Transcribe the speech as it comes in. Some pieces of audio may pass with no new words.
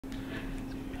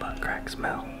butt crack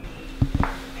smell.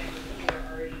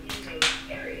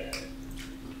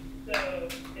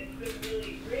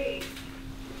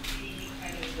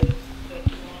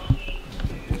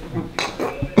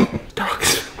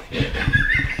 Dogs.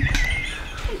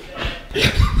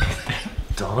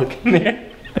 Dog in there.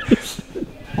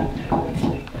 Can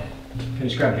you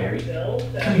just grab Barry?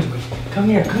 Come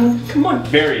here, come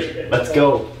on, Barry. Let's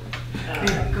go.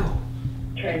 Go.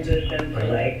 Transition to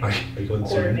like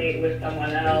coordinate with someone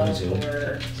else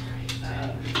or.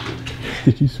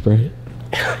 Did you spray it?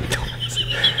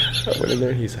 I went in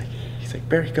there. He's like,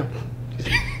 Barry, go.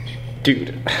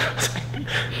 Dude.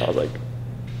 I was like,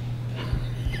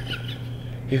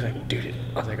 he's like, dude.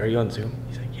 I was like, are you on Zoom?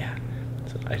 He's like, yeah.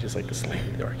 So I just like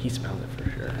slammed the door. He smelled it for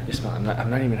sure. He smelled.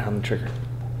 I'm not even on the trigger.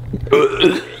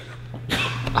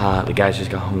 The guys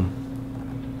just got home.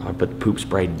 I put poop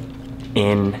spray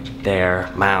in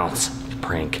their mouths.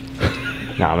 Prank.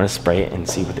 Now I'm gonna spray it and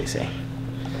see what they say.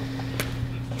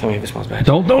 Tell me if it smells bad.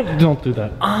 Don't do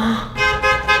that.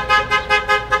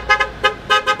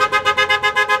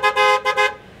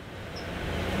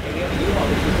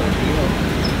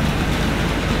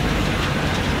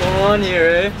 On here,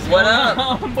 eh? What up?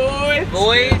 Come on, boys.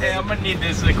 Boys? Hey, I'm gonna need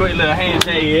this quick little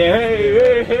handshake.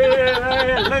 Hey,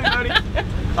 let me, buddy.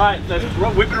 All right, let's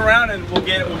whip it around and we'll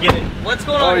get it. What's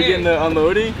going on here? Getting the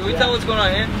unloading? Can we tell what's going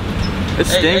on here? It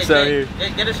stinks out here.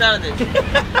 Hey, get a shot of this.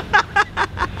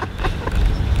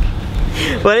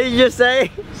 What did you just say?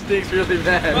 It stinks really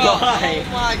bad. Bro, oh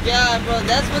my god, bro.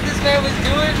 That's what this man was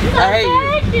doing? I hate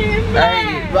you. I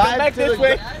hate you. Right back this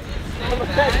way.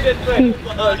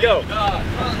 Let's go.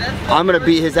 I'm gonna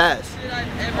beat his ass.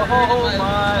 Oh my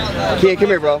god. Kian, come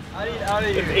here, bro. I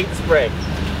need ink spray.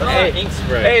 Hey, ink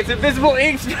spray. Hey, it's invisible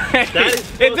ink spray.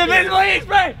 It's invisible ink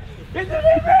spray. It's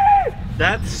invisible.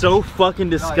 That's so fucking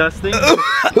disgusting.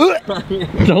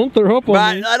 Don't throw up on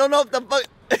me. I don't know if the fuck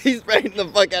he's spraying the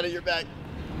fuck out of your back.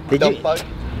 Did you? Fuck?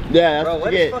 Yeah, bro,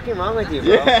 what is fucking wrong with you,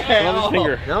 bro? Yeah.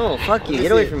 Finger. No, fuck you.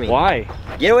 Get away from me. Why?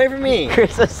 Get away from me.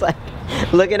 Chris is like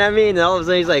looking at me, and all of a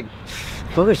sudden he's like,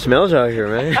 "Fucking smells out here,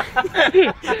 man."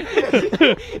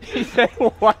 He said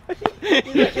what?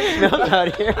 Smells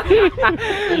out here.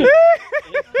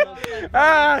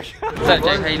 What's up,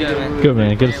 Jake? How you doing, man? Good,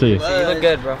 man. Good to see you. You look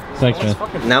good, bro. Thanks, man.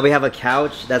 Now we have a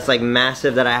couch that's like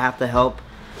massive that I have to help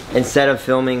instead of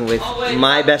filming with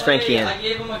my best friend Kian. I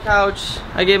gave him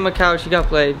a couch. He got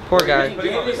played. Poor guy.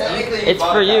 It's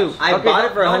for you. I bought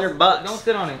it for $100 bucks. Don't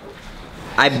sit on it.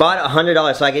 I bought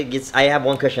 $100 so I have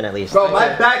one cushion at least. Bro,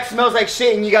 my back smells like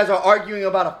shit and you guys are arguing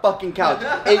about a fucking couch.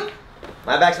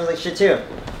 My back smells like shit too.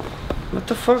 What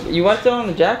the fuck? You wiped it on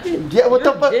the jacket? Yeah, what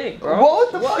You're the fuck? dick, bro.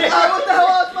 What the fuck? What the hell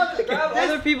else am I Grab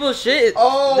other people's shit.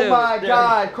 Oh Dude, my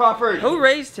god, Crawford. Who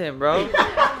raised him, bro?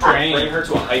 Bring her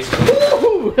to a high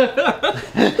school.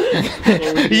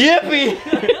 Yippee!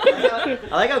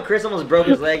 I like how Chris almost broke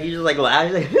his leg. He just like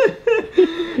laughed. He's like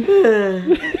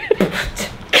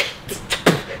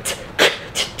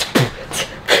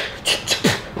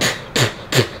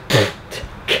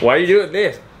Why are you doing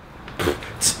this?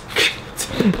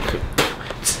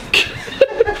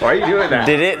 Why are you doing that?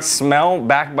 Did it smell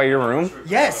back by your room?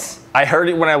 Yes. I heard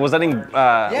it when I was letting London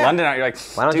out. You're like,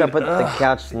 why don't you put the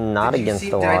couch not against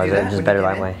the wall? Is it just better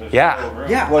that way? Yeah.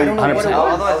 Yeah, I don't know what it was.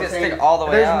 Otherwise, it's gonna stick all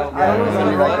the way out. I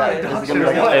don't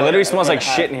know. It literally smells like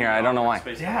shit in here. I don't know why.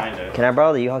 Can I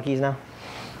borrow the U-Haul keys now?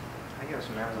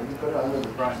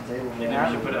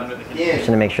 Just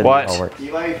to make sure What? the U-Haul works. Do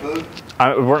you buy me food?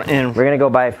 We're in. We're gonna go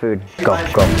buy food. Go.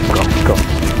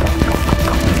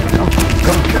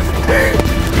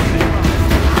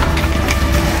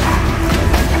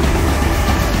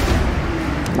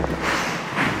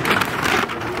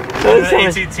 The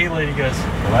ATT lady goes,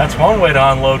 well, that's one way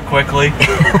to unload quickly. You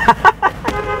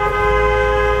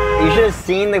should have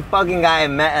seen the fucking guy I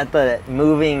met at the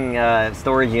moving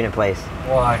storage unit place.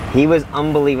 Why? He was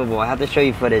unbelievable. I have to show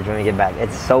you footage when we get back.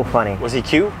 It's so funny. Was he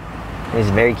cute? He's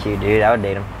very cute, dude. I would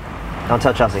date him. Don't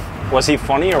tell Chelsea. Was he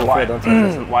funny or why? Don't tell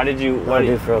Chelsea. Why did you? What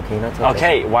do for okay? Not tell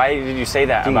Okay, why did you say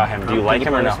that about him? Do you like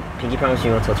him or no? Pinky promise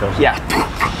you won't tell Chelsea. Yeah.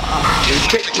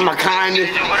 Take my kindness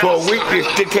for weakness.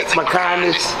 They take my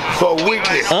kindness for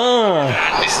weakness.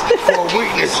 For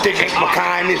weakness, they take my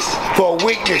kindness. For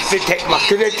weakness, they take my.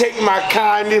 Cause they take my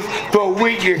kindness for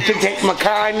weakness. They take my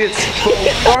kindness.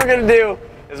 What we're gonna do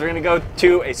is we're gonna go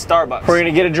to a Starbucks. We're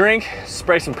gonna get a drink,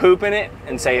 spray some poop in it,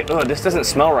 and say, "Oh, this doesn't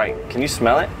smell right. Can you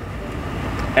smell it?"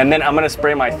 And then I'm gonna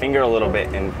spray my finger a little bit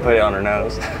and put it on her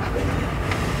nose.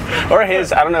 Or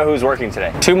his, I don't know who's working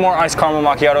today. 2 more iced caramel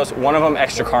macchiatos, one of them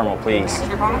extra caramel, please.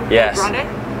 Extra caramel? Yes. Grande?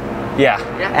 Yeah.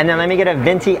 And then let me get a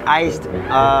venti iced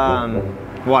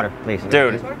Water, please.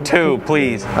 Dude, 2,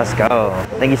 please. Let's go.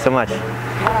 Thank you so much. Any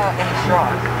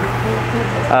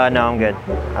straws? No, I'm good.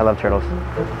 I love turtles.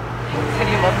 Can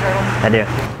you love turtles? I do.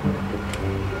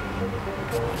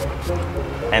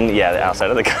 And yeah, the outside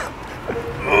of the cup.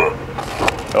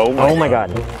 Oh my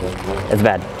god. It's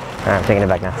bad. Alright, I'm taking it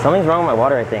back now. Something's wrong with my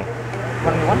water, I think.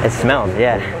 It smells,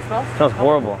 yeah. It smells? It smells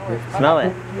horrible. Smell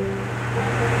it.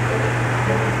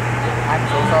 I'm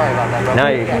so sorry about that, bro. No,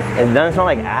 it doesn't smell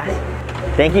like ass.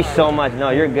 Thank you so much. No,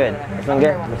 you're good. This one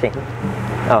good? Let me see.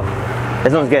 Oh,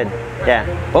 this one's good. Yeah.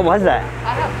 What was that?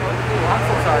 I have no clue. I'm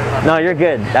so sorry about that. No, you're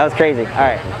good. That was crazy. All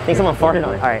right. I think someone farted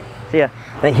on it. All right. See ya.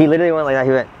 He literally went like that.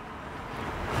 He went.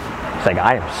 It's like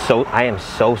I am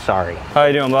so sorry. How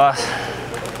you doing, boss?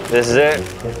 This is it.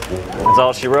 That's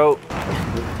all she wrote.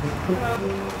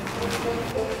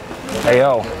 Hey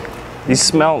yo, these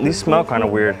smell kind of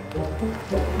weird.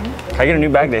 If I get a new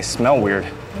bag, they smell weird.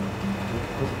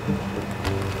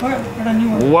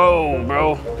 Whoa,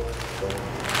 bro.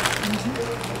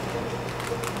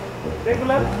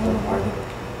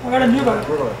 I got a new bag.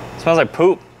 Smells like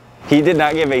poop. He did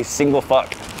not give a single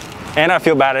fuck. And I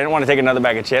feel bad. I didn't want to take another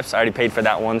bag of chips. I already paid for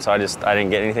that one, so I didn't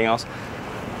get anything else.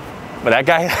 But that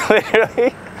guy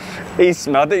literally, he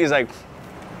smelled it. He was like,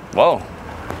 whoa.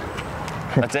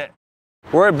 That's it.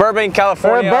 We're at Burbank,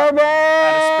 California.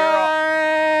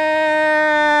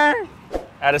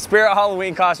 At a Spirit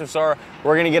Halloween costume store.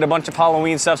 We're gonna get a bunch of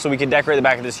Halloween stuff so we can decorate the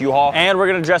back of this U-Haul. And we're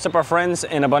gonna dress up our friends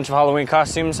in a bunch of Halloween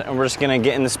costumes, and we're just gonna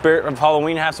get in the spirit of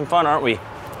Halloween and have some fun, aren't we?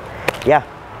 Yeah.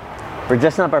 We're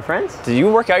dressing up our friends? Did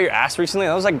you work out your ass recently?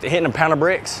 That was like hitting a pound of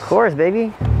bricks. Of course,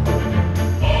 baby.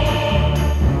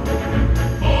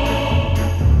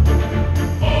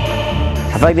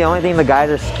 I feel like the only thing the guys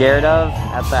are scared of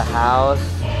at the house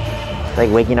is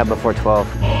like waking up before 12.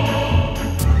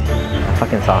 I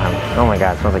fucking saw him. Oh my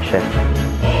god, it smells like shit.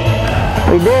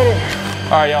 We did it.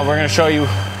 All right, y'all, we're gonna show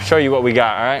you what we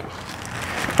got, all right?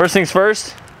 First things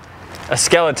first, a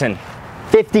skeleton.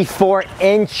 54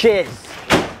 inches.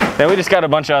 Then we just got a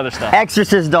bunch of other stuff.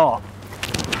 Exorcist doll.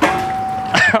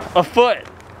 A foot.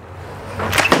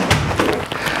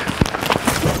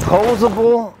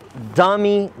 Posable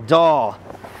dummy doll.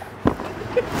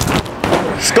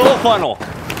 Skull funnel.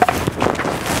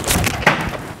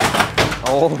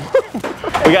 Oh.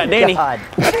 We got Danny. God.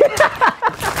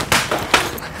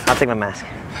 I'll take my mask.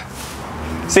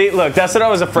 See, look, that's what I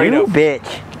was afraid You of. bitch.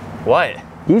 What?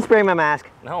 You spraying my mask.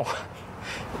 No.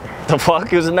 The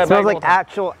fuck? It was in that Smells bag. like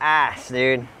actual ass,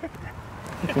 dude.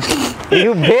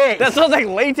 You bitch. That smells like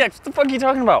latex. What the fuck are you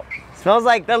talking about? Smells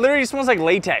like. That literally smells like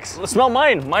latex. Smell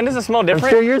mine. Mine doesn't smell different.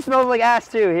 I'm sure yours smells like ass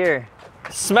too. Here.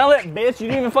 Smell it, bitch. You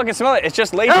didn't even fucking smell it. It's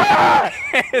just latex.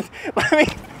 Let me.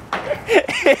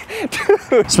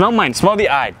 Dude. Smell mine. Smell the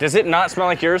eye. Does it not smell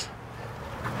like yours?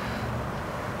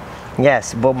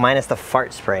 Yes, but minus the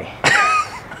fart spray.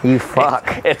 You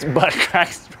fuck. It's butt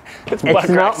crack spray. It's butt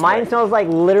crack spray. Mine smells like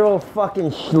literal fucking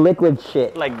liquid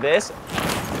shit. Like this?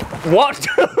 What,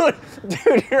 dude?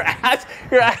 Dude, your ass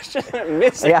just went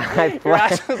missing. Yeah, your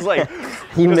ass was like.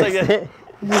 You missed like it.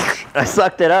 I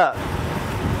sucked it up.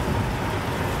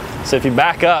 So if you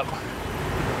back up,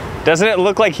 doesn't it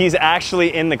look like he's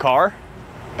actually in the car?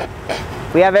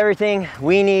 We have everything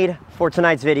we need for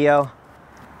tonight's video.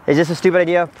 Is this a stupid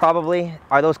idea? Probably.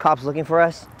 Are those cops looking for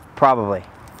us? Probably.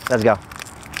 Let's go.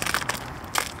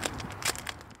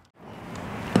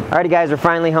 Alrighty guys, we're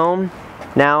finally home.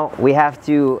 Now we have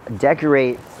to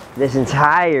decorate this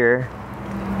entire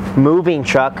moving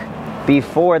truck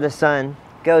before the sun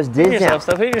goes down. Hit yourself,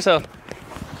 stuff. Hit yourself.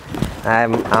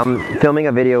 I'm filming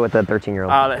a video with a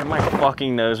 13-year-old. That hit my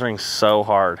fucking nose ring so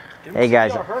hard. Hey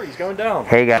guys. He's going down.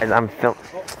 Hey guys, I'm filming.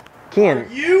 Kian.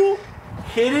 Are you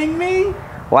kidding me?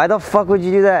 Why the fuck would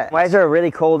you do that? Why is there a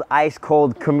really cold, ice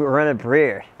cold Corona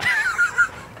beer?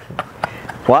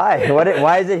 Why?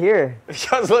 Why is it here?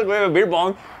 Because look, we have a beer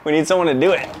bong. We need someone to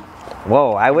do it.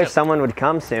 Whoa, I wish someone would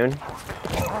come soon.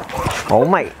 Oh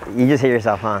my, you just hit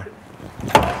yourself, huh?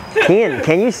 Kian,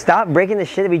 can you stop breaking the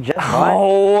shit that we just bought?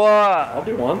 Oh, I'll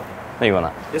do one. No, you will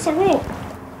not. Yes, I will.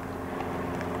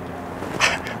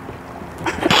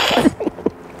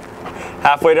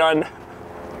 Halfway done.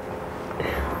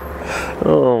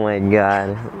 Oh my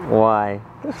god, why?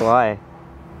 Why?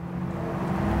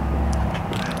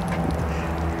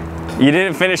 You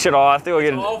didn't finish it all. I have to go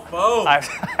get it. Oh, foam. I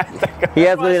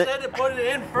said to put it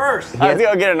in first. I have to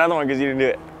go get another one because you didn't do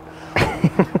it.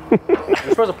 You're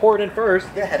supposed to pour it in first.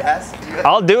 Yeah, it has.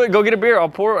 I'll do it. Go get a beer. I'll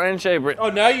pour it and shape it.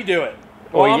 Oh, now you do it.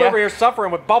 Well, I'm over here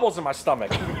suffering with bubbles in my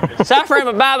stomach. Suffering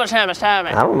with bubbles in my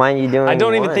stomach. I don't mind you doing I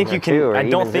don't even one think or you can. two or I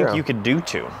don't even think zero. you could do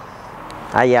two.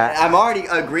 Yeah. I'm already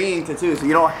agreeing to 2, so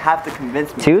you don't have to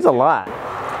convince me. 2's a lot.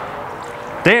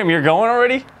 Damn, you're going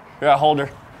already? You gotta hold her.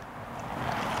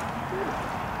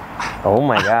 Oh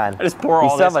my God. I just pour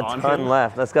all this on. this We still on have a ton him.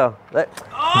 left. Let's go.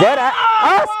 Dead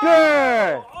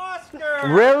Oscar! Oscar!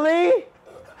 Really?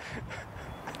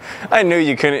 I knew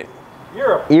you couldn't.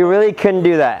 You really couldn't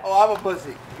do that. Oh, I'm a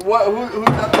pussy. What? Who's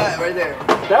done that right there?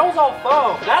 That was all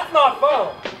foam. That's not foam.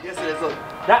 Yes, it is. Look.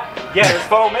 Yeah, there's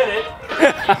foam in it.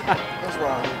 What's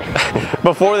wrong?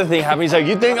 Before the thing happened, he's like,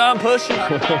 you think I'm pushing?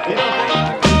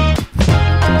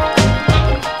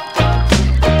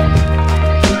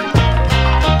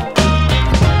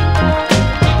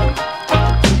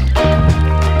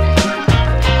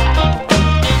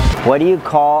 What do you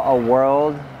call a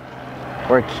world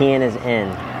where Kian is in?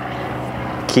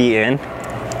 Key in.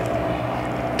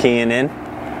 Keying in.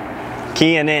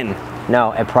 Keying in.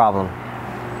 No, a problem.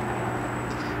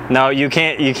 No, you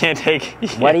can't take.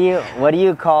 What do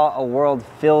you call a world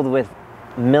filled with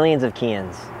millions of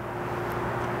Kians?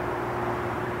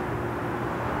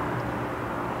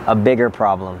 A bigger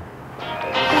problem.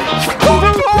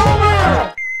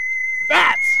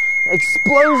 Bats!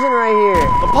 Explosion right here.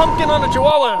 A pumpkin on a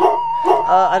chihuahua.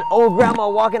 An old grandma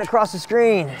walking across the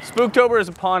screen. Spooktober is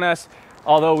upon us.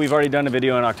 Although we've already done a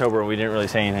video in October and we didn't really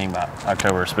say anything about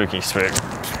October spooky spook.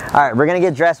 All right, we're gonna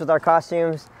get dressed with our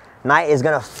costumes. Night is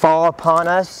gonna fall upon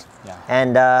us. Yeah.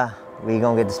 And we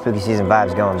gonna get the spooky season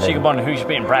vibes going, baby. Shikabon who's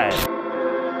being Brad.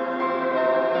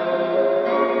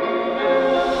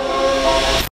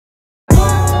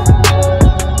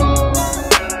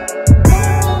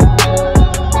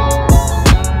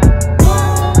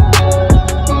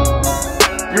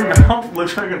 Your mouth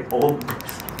looks like an old person.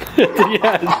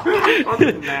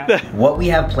 What we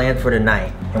have planned for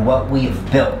tonight and what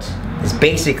we've built is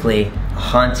basically a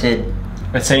haunted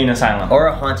Insane asylum. or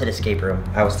a haunted escape room,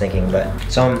 I was thinking, but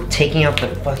so I'm taking out the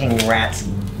fucking rat's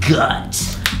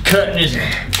guts. Cutting his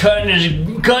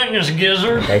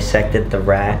gizzard. Dissected the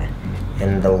rat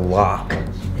and the lock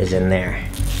is in there.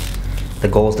 The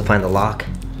goal is to find the lock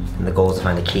and the goal is to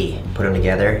find the key. Put them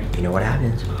together, you know what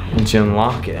happens. Once you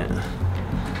unlock it,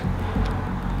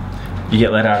 you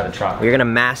get let out of the truck. We're gonna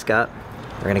mask up.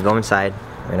 We're gonna go inside.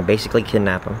 We're gonna basically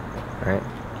kidnap them. All right.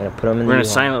 We're gonna put them in We're the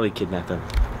gonna silently kidnap them.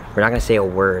 We're not gonna say a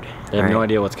word. They have no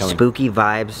idea what's coming. Spooky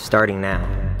vibes starting now.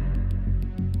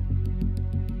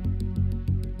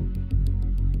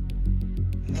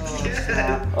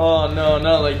 Oh no,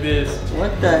 not like this.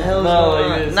 What the hell? Not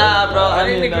like this. Nah, bro, I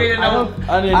didn't agree to no.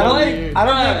 I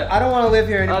don't want to live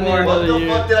here anymore. What the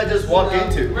fuck did I just walk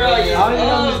into? Bro, I don't even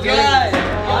know who's doing this.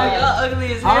 Y'all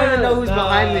ugly as hell. I don't even know who's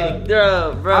behind me.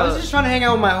 Bro. I was just trying to hang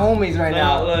out with my homies right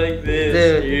now. like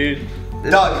this, dude.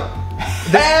 Doug.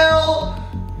 Hell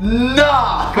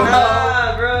nah.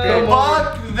 Nah, bro.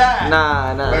 Fuck that.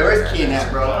 Nah. Wait, where's Kian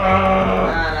at, bro?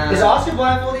 Nah. Is Oscar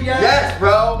blindfolded yet? Yes,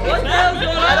 bro. What the hell's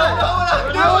going on? I don't know what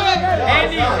I'm doing.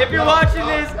 Andy, if you're watching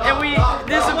this and we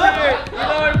disappear, you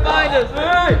know where to find us. I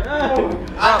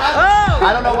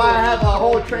don't know why I have a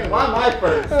whole train. Why am I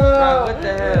first? Bro, what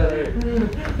the hell?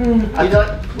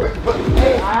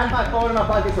 Hey, I have my phone in my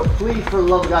pocket, so please, for the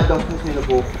love of God, don't push me in the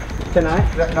pool. Can I?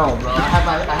 No, bro. I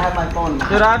have my phone in my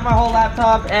Dude, I have my whole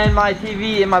laptop and my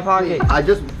TV in my pocket. I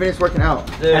just finished working out.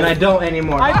 And I don't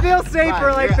anymore. I feel safer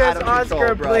Brian, like you're this, out of control,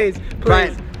 Oscar. bro. Please,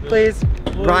 Brian. please.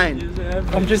 Brian.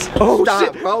 I'm just. Oh Stop,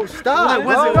 shit. bro. Stop.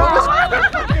 What was it?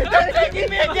 They're taking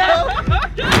me again.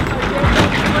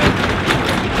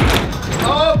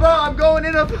 Oh, bro, I'm going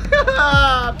in a.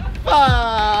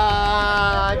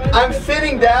 Fuck. I'm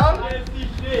sitting down.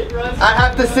 I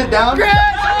have to sit down.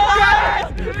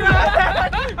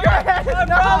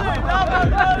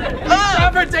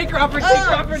 Robert, take Robert,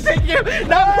 take you.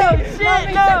 No,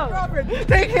 shit, no. Take Robert,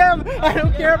 take him. I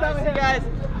don't care about him. Guys,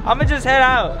 I'm gonna just head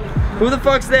out. Who the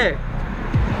fuck's there?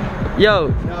 Yo,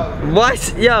 why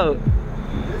is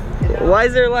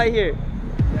there a light here?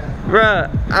 Bruh,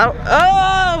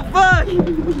 oh fuck!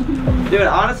 Dude,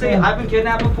 honestly, I've been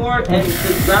kidnapped before and the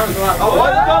ground's a lot. Oh,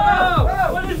 what's going on?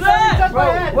 What is that?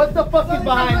 Bro, what the fuck is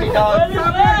behind me, dog? What is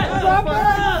that?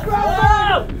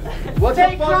 What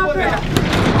the fuck?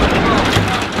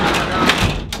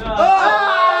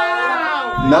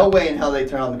 No way in hell they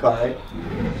turn on the car, right?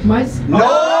 My. No! No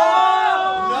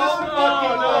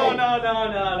fucking way!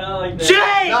 No, like this.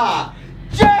 Jake! Nah.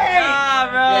 Nah,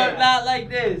 bro, not like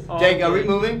this. Jake, are we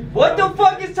moving? What the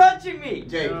fuck is touching me?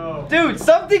 Jake. Dude,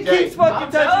 something Jake. keeps fucking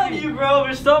touching me. you, bro,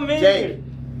 we're still mean. Jake,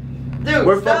 Dude,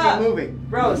 we're stop. fucking moving.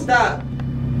 Bro, stop.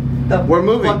 We're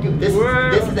moving. This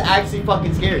is actually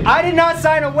fucking scary. I did not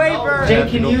sign a waiver. No. Jake,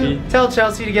 can you tell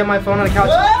Chelsea to get my phone on the couch?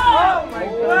 Oh my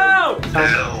God.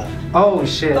 Oh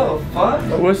shit. What the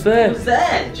fuck? What's that? What's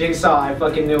that? Jigsaw, I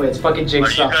fucking knew it. It's fucking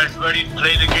Jigsaw. Are you guys ready to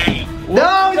play the game?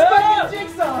 No, it's fucking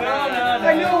Jigsaw!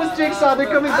 I knew it was Jigsaw, they're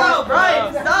coming Oh, back.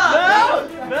 Brian, stop!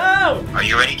 No! Are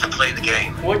you ready to play the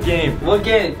game? What game? What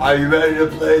game? Are you ready to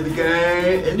play the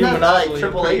game? Isn't that like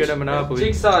Triple H? Good at Monopoly.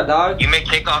 Jigsaw, dog. You may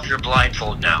take off your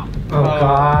blindfold now. Oh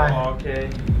god. Okay.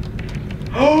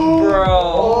 Bro,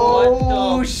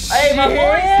 Oh, what the? shit. Hey, my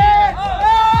boy!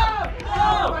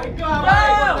 Oh my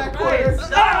god.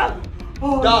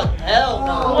 Oh, dog, hell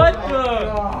no. What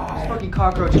the? There's fucking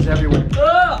cockroaches everywhere.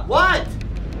 What?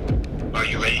 Are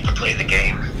you ready to play the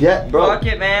game? Yeah, bro. Fuck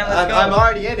it, man. Let's go. I'm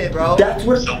already in it, bro. That's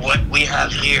what. So what we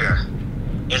have here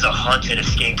is a haunted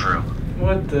escape room.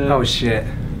 What the? Oh shit.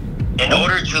 In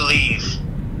order to leave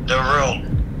the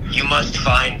room, you must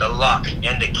find the lock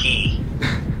and the key.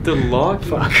 The lock?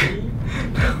 Fuck.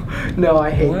 No, I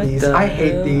hate What these. the I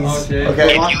hate hell? these.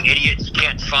 Okay. If you idiots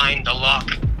can't find the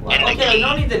lock and the Okay, key, you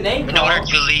don't need the name in order call.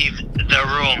 to leave the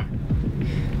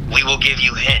room, we will give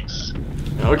you hints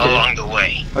along the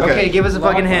way. Okay, give us a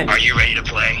fucking hint. Are you ready to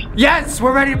play? Yes,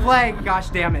 we're ready to play. Gosh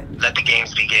damn it. Let the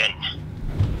games begin.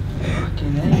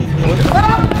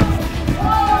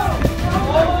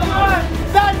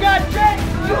 That got Jake!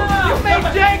 You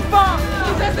made Jake fall!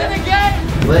 He's just in the game!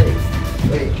 Wait.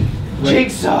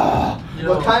 Jigsaw!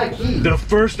 What kind of key? The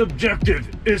first objective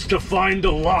is to find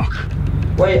the lock.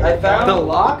 Wait, I found The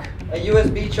lock? a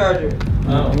USB charger.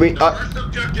 We First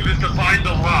objective is to find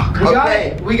the lock. We got Okay.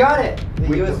 it! We got it!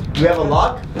 we have a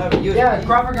lock? I have a USB. Yeah,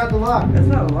 Crawford got the lock. That's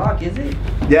not a lock, is it?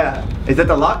 Yeah. Is that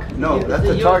the lock? No, that's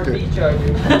It's the a charger. USB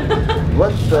charger.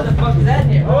 What What the? the fuck is that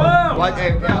here? Oh! What?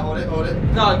 Hey, yeah, hold it, hold it.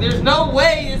 No, there's no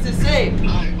way this is safe.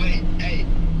 Alright, wait, hey,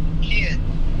 Kian,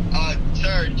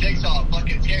 sir, Jigsaw,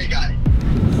 fucking scary guy.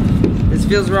 This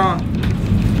feels wrong.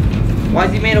 Why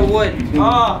is he made of wood?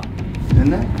 Oh, Isn't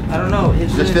that? I don't know.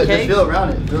 It's Just in feel around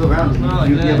it. Feel around it. Not like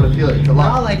You'll be that. able to feel it. It's a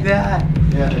lock. Not like that.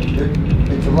 Yeah,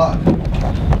 it's a lock.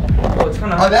 Oh, it's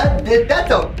kind of Oh,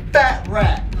 that's a fat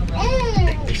rat.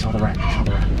 They saw the rat. They saw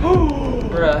the rat.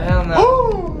 Bruh, hell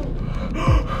no.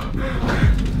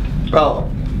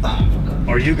 Bro.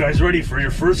 Are you guys ready for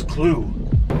your first clue?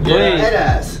 Head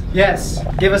ass. Yes,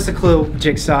 give us a clue,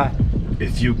 Jigsaw.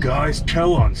 If you guys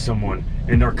tell on someone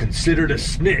and are considered a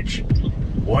snitch,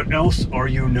 what else are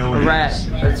you known A rat. as?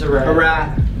 That's a rat. A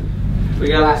rat. We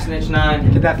got Rat. a snitch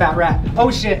 9. Get that fat rat. Oh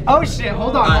shit, oh shit,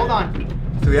 hold on, hold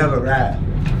on. So we have a rat.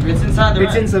 It's inside the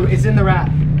rat. It's in the rat.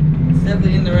 It's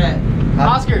definitely in the rat.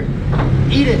 Oscar,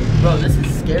 eat it. Bro, this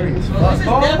is scary as Well, this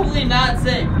fuck. is definitely not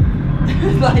safe.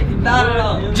 Like, not at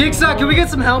all. Jigsaw, can we get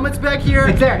some helmets back here?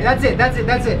 It's there, that's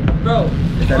it. Bro,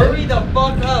 hurry the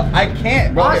fuck up. I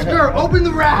can't, bro. Oscar, open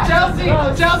the rat.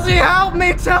 Chelsea, help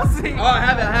me, Chelsea. Oh, I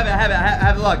have it. I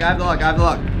have the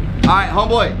lock. Alright,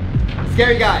 homeboy.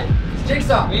 Scary guy. It's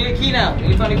Jigsaw. We need a key now. We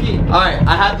need to find a key. Alright,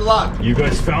 I have the lock. You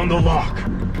guys found the lock.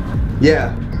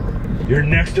 Yeah. Your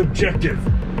next objective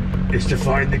is to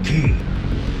find the key.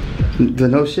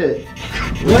 No shit.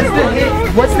 What's the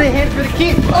hint? What's the hint for the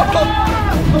key?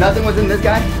 Nothing was in this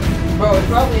guy? Bro, it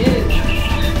probably is.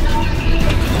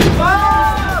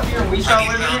 Here, we saw Have you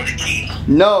one found the here. key?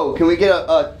 No. Can we get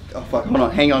oh fuck, hold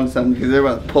on. Hang on to something because they're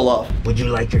about to pull off. Would you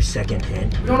like your second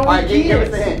hint? We don't know what Alright, the key give us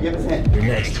is. the hint. Give us a hint. Your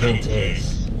next hint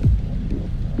is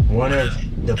one of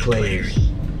the players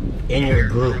in your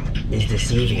group is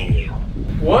deceiving you.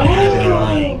 What? They're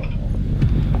lying.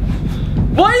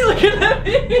 Why are you looking at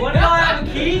me? What, do I have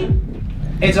a key?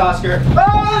 It's Oscar.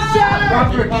 Oh shit!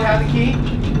 Crawford, do you have the key?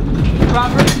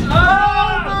 Robert?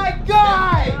 Oh my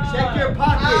god! Check your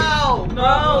pocket. Ow!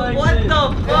 Bro, what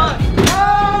the fuck?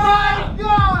 Oh my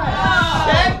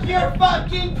god! Check your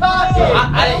fucking pocket.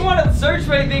 I don't want to search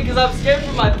for anything because I'm scared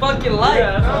for my fucking life.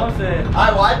 Yeah, that's what I'm saying.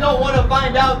 Alright, well I don't want to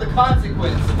find out the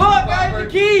consequence. Fuck, I have the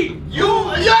key!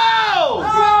 Yo!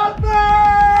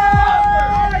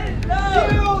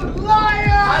 You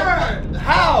liar!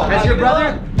 How? Has your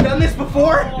brother done this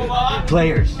before?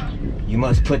 Players, you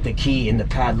must put the key in the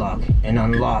padlock and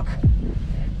unlock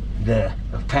the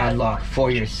padlock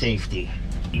for your safety.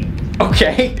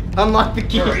 Okay. Unlock the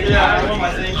key. Yeah, I want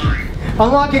my safety.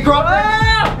 Unlock it, Crawford.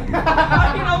 I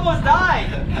fucking almost died.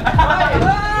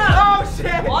 Oh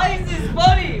shit! Why is this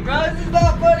funny, bro? This is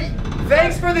not funny.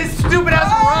 Thanks for this stupid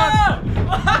ass rug.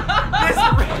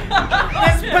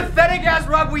 This pathetic ass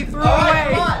rug we threw away.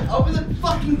 Come on, open the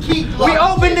fucking key. We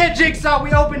opened it, Jigsaw.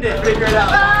 We opened it. Figure it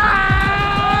out.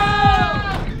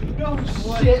 No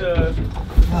shit.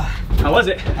 How was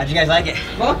it? How'd you guys like it?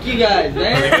 Fuck you guys,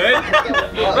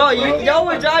 man. Bro, y'all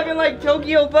were driving like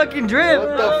Tokyo fucking Drift.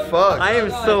 What the fuck? I am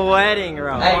sweating,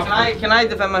 bro. Hey, can I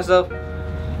defend myself?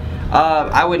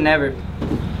 I would never.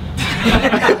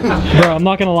 Bro, I'm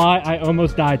not gonna lie, I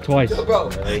almost died twice. Bro,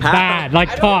 bad,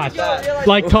 like toss.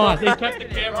 Like toss. He kept the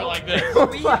camera like this.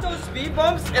 we hit those speed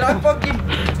bumps and I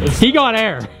fucking... He got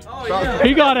air. Oh, yeah.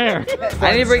 He got air.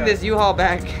 I need to bring this U-Haul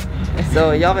back.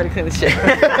 So y'all better clean this shit.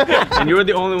 And you were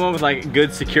the only one with like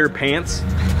good secure pants.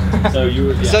 So you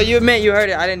were, yeah. So you admit you heard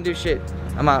it. I didn't do shit.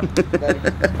 I'm out.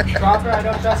 Crawford, I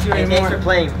don't trust you anymore. Thanks for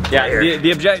playing. Yeah,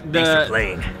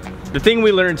 the thing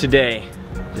we learned today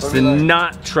is to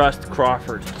not trust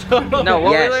Crawford. No,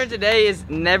 what we learned today is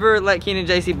never let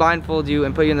KianAndJc blindfold you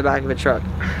and put you in the back of a truck.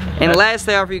 Unless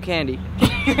they offer you candy.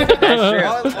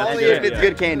 That's true. Only if it's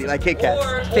good candy, like Kit Kats.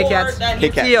 Kit Kats.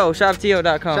 Kit Kats.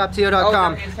 Shopto.com.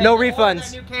 Shopto.com. No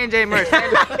refunds. KNJ merch.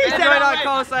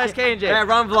 Android.com/KNJ. Yeah,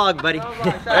 run vlog, buddy.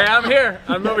 Hey, I'm here.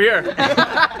 I'm over here.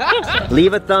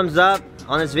 Leave a thumbs up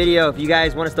on this video if you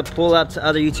guys want us to pull up to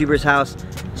other YouTubers' house,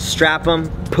 strap them,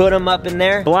 put them up in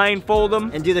there, blindfold them,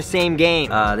 and do the same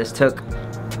game. This took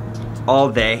all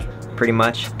day, pretty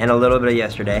much, and a little bit of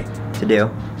yesterday to do.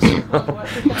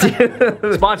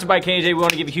 Sponsored by KNJ. We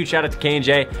want to give a huge shout out to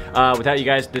KNJ. Without you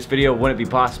guys, this video wouldn't be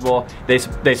possible. They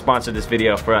sponsored this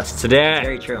video for us today.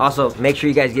 Very true. Also, make sure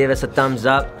you guys give us a thumbs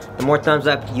up. The more thumbs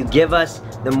up you give us,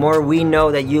 the more we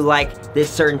know that you like this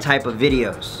certain type of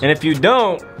videos. And if you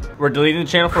don't, we're deleting the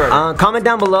channel forever. Comment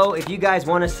down below if you guys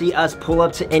want to see us pull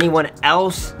up to anyone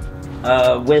else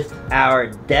with our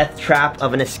death trap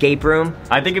of an escape room.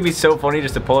 I think it'd be so funny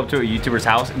just to pull up to a YouTuber's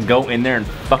house and go in there and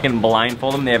fucking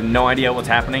blindfold them. They have no idea what's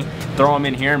happening. Throw them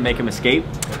in here and make them escape.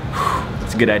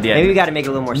 It's a good idea. Maybe we gotta make it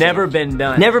a little more Never safe. been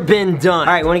done. Never been done.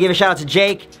 All right, we wanna give a shout out to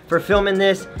Jake for filming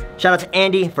this. Shout out to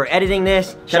Andy for editing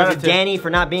this. Shout out to Danny for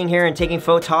not being here and taking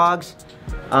photogs.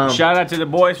 Shout out to the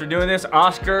boys for doing this.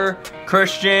 Oscar,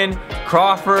 Christian,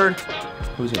 Crawford.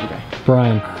 Who's the other guy?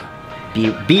 Brian.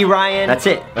 B Ryan. That's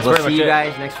it. We'll see you it.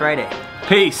 guys next Friday.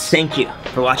 Peace. Thank you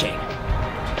for watching.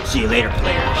 See you later,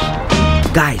 players.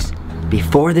 Guys,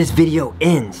 before this video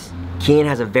ends, Kian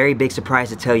has a very big surprise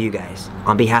to tell you guys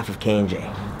on behalf of KNJ.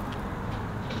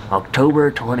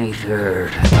 October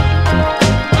 23rd.